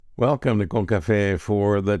Welcome to Concafe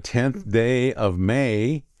for the 10th day of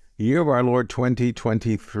May, year of our Lord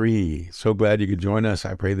 2023. So glad you could join us.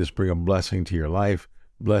 I pray this bring a blessing to your life,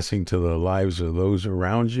 blessing to the lives of those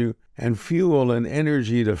around you, and fuel and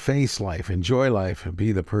energy to face life, enjoy life, and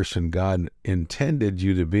be the person God intended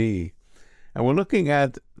you to be. And we're looking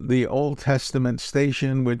at the Old Testament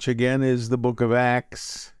station, which again is the book of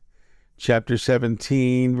Acts, chapter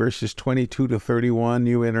 17, verses 22 to 31,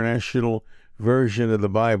 New International Version of the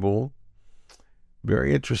Bible.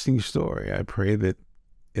 Very interesting story. I pray that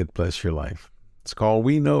it bless your life. It's called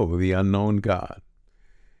We Know the Unknown God.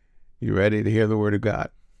 You ready to hear the word of God?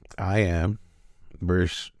 I am.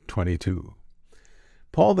 Verse 22.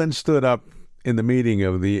 Paul then stood up in the meeting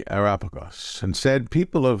of the Areopagus and said,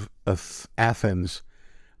 "People of Athens,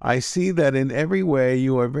 I see that in every way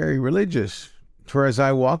you are very religious. For as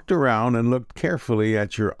I walked around and looked carefully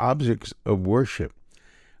at your objects of worship,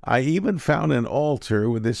 I even found an altar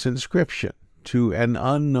with this inscription, 'To an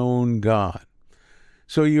unknown God.'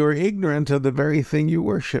 So you are ignorant of the very thing you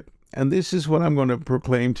worship. And this is what I'm going to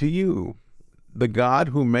proclaim to you. The God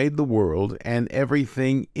who made the world and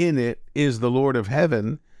everything in it is the Lord of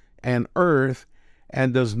heaven and earth,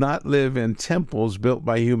 and does not live in temples built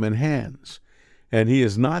by human hands. And he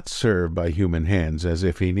is not served by human hands as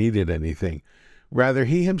if he needed anything. Rather,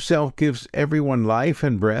 he himself gives everyone life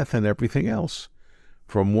and breath and everything else.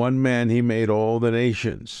 From one man he made all the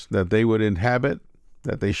nations, that they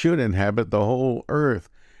should inhabit the whole earth,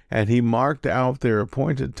 and he marked out their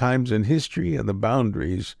appointed times in history and the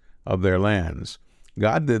boundaries of their lands.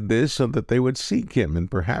 God did this so that they would seek him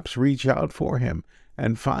and perhaps reach out for him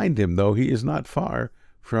and find him, though he is not far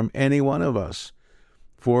from any one of us.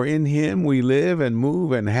 For in him we live and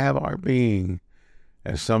move and have our being.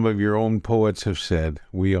 As some of your own poets have said,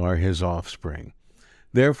 we are his offspring.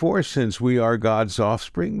 Therefore, since we are God's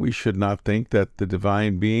offspring, we should not think that the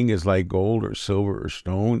divine being is like gold or silver or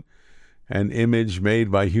stone, an image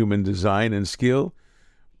made by human design and skill.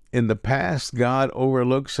 In the past, God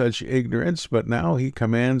overlooked such ignorance, but now he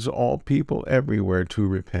commands all people everywhere to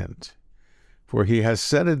repent. For he has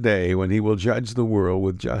set a day when he will judge the world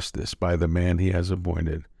with justice by the man he has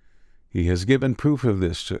appointed. He has given proof of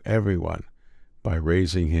this to everyone by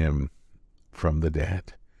raising him from the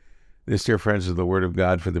dead." This, dear friends, is the word of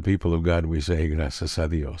God for the people of God. We say, gracias a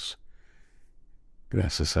Dios.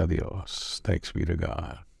 Gracias a Dios. Thanks be to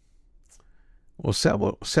God. Well,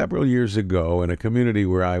 several years ago, in a community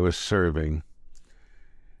where I was serving,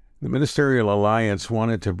 the Ministerial Alliance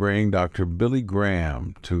wanted to bring Dr. Billy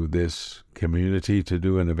Graham to this community to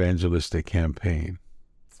do an evangelistic campaign.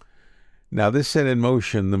 Now, this set in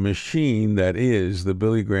motion the machine that is the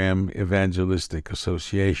Billy Graham Evangelistic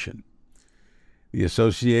Association. The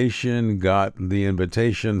association got the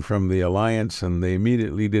invitation from the Alliance, and they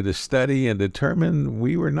immediately did a study and determined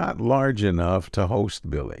we were not large enough to host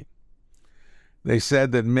Billy. They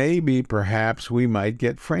said that perhaps we might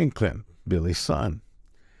get Franklin, Billy's son.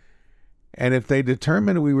 And if they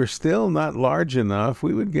determined we were still not large enough,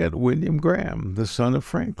 we would get William Graham, the son of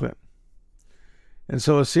Franklin. And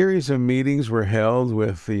so a series of meetings were held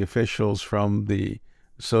with the officials from the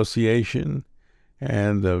association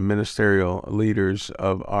and the ministerial leaders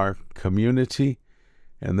of our community,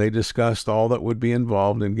 and they discussed all that would be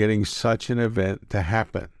involved in getting such an event to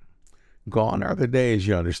happen. Gone are the days,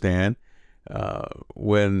 you understand,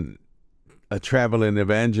 when a traveling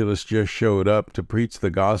evangelist just showed up to preach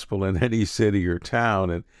the gospel in any city or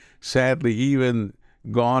town, and sadly, even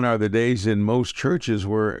gone are the days in most churches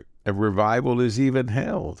where a revival is even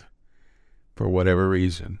held for whatever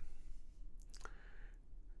reason.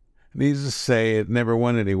 Needless to say, it never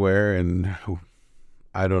went anywhere, and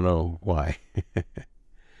I don't know why.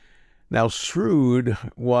 Now, shrewd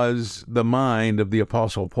was the mind of the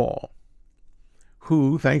Apostle Paul,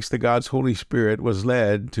 who, thanks to God's Holy Spirit, was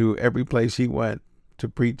led to every place he went to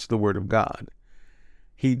preach the Word of God.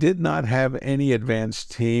 He did not have any advanced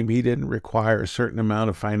team. He didn't require a certain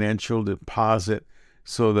amount of financial deposit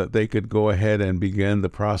so that they could go ahead and begin the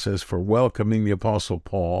process for welcoming the Apostle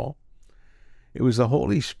Paul. It was the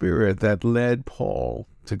Holy Spirit that led Paul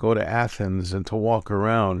to go to Athens and to walk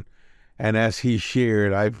around. And as he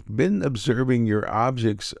shared, I've been observing your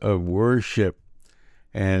objects of worship,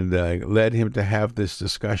 and led him to have this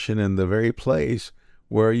discussion in the very place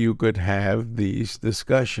where you could have these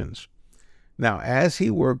discussions. Now, as he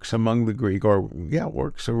works among the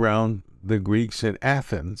works around the Greeks in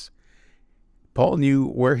Athens, Paul knew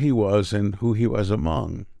where he was and who he was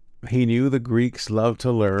among. He knew the Greeks loved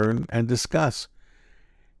to learn and discuss,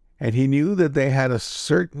 and he knew that they had a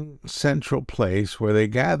certain central place where they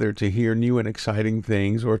gathered to hear new and exciting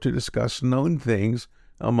things or to discuss known things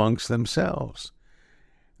amongst themselves.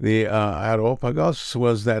 The Areopagos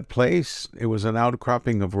was that place. It was an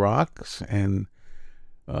outcropping of rocks, and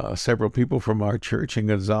several people from our church in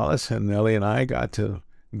Gonzales and Ellie and I got to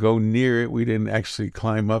go near it. We didn't actually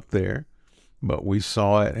climb up there, but we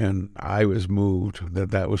saw it, and I was moved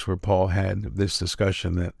that was where Paul had this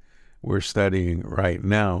discussion that we're studying right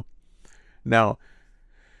now. Now,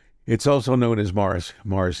 it's also known as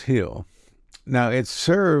Mars Hill. Now, it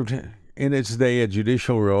served in its day a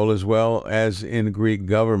judicial role as well as in Greek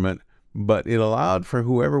government, but it allowed for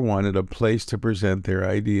whoever wanted a place to present their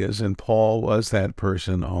ideas, and Paul was that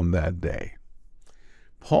person on that day.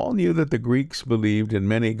 Paul knew that the Greeks believed in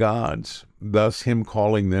many gods, thus him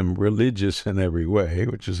calling them religious in every way,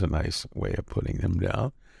 which is a nice way of putting them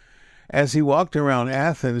down. As he walked around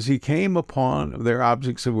Athens, he came upon their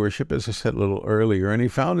objects of worship, as I said a little earlier, and he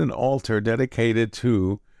found an altar dedicated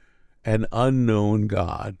to an unknown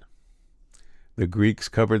god. The Greeks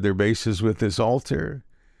covered their bases with this altar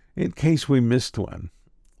in case we missed one.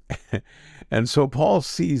 And so Paul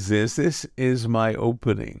sees this. This is my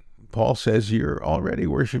opening. Paul says, you're already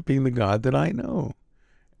worshiping the God that I know.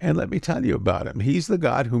 And let me tell you about him. He's the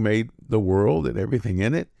God who made the world and everything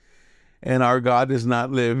in it. And our God does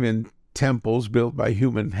not live in temples built by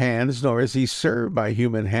human hands, nor is he served by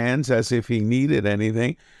human hands as if he needed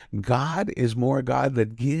anything. God is more God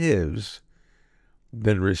that gives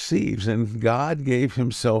than receives. And God gave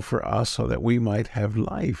himself for us so that we might have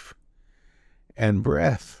life and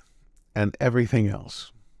breath and everything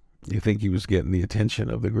else. You think he was getting the attention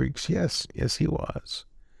of the Greeks? Yes, he was.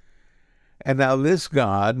 And now this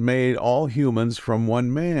God made all humans from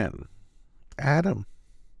one man, Adam,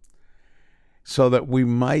 so that we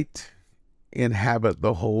might inhabit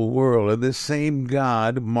the whole world. And this same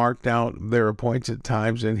God marked out their appointed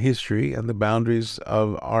times in history and the boundaries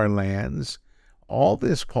of our lands. All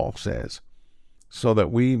this, Paul says, so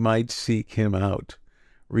that we might seek him out,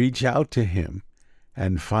 reach out to him,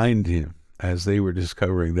 and find him, as they were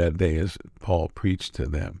discovering that day as Paul preached to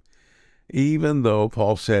them. Even though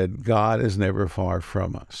Paul said, God is never far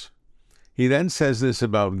from us. He then says this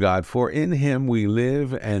about God, for in him we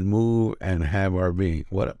live and move and have our being.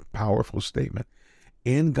 What a powerful statement.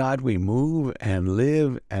 In God we move and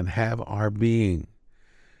live and have our being.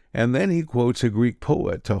 And then he quotes a Greek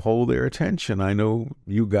poet to hold their attention. I know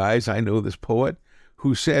you guys, I know this poet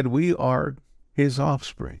who said we are his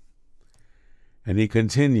offspring. And he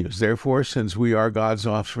continues, therefore, since we are God's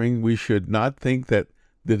offspring, we should not think that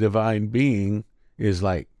the divine being is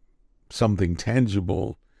like something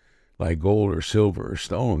tangible, like gold or silver or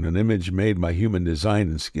stone, an image made by human design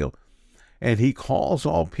and skill. And he calls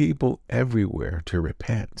all people everywhere to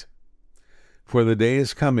repent. For the day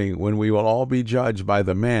is coming when we will all be judged by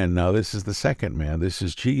the man. Now this is the second man, this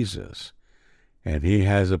is Jesus. And he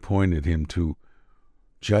has appointed him to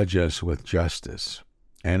judge us with justice.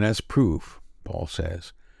 And as proof, Paul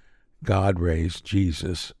says, God raised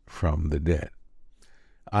Jesus from the dead.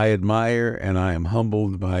 I admire and I am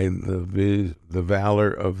humbled by the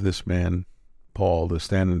valor of this man, Paul, to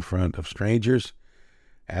stand in front of strangers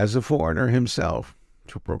as a foreigner himself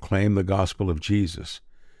to proclaim the gospel of Jesus,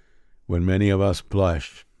 when many of us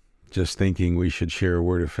blush just thinking we should share a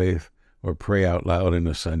word of faith or pray out loud in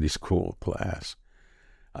a Sunday school class.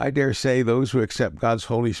 I dare say those who accept God's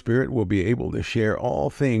Holy Spirit will be able to share all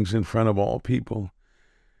things in front of all people.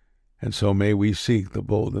 And so may we seek the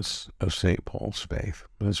boldness of St. Paul's faith.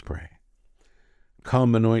 Let's pray.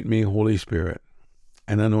 Come, anoint me, Holy Spirit,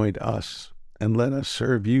 and anoint us, and let us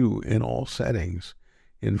serve you in all settings,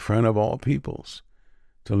 in front of all peoples,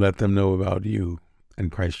 to let them know about you. In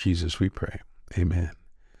Christ Jesus we pray. Amen.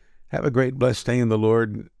 Have a great, blessed day in the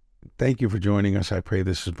Lord. Thank you for joining us. I pray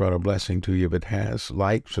this has brought a blessing to you. If it has,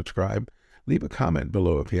 like, subscribe, leave a comment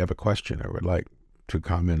below if you have a question or would like to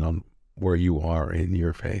comment on where you are in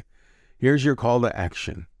your faith. Here's your call to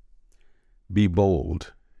action. Be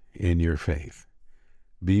bold in your faith.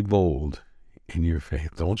 Be bold in your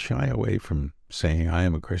faith. Don't shy away from saying, I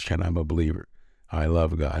am a Christian, I'm a believer. I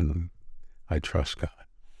love God and I trust God.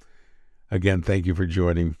 Again, thank you for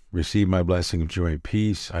joining. Receive my blessing of joy and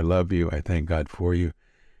peace. I love you. I thank God for you.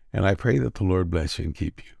 And I pray that the Lord bless you and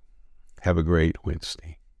keep you. Have a great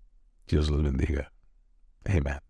Wednesday. Dios los bendiga. Amen.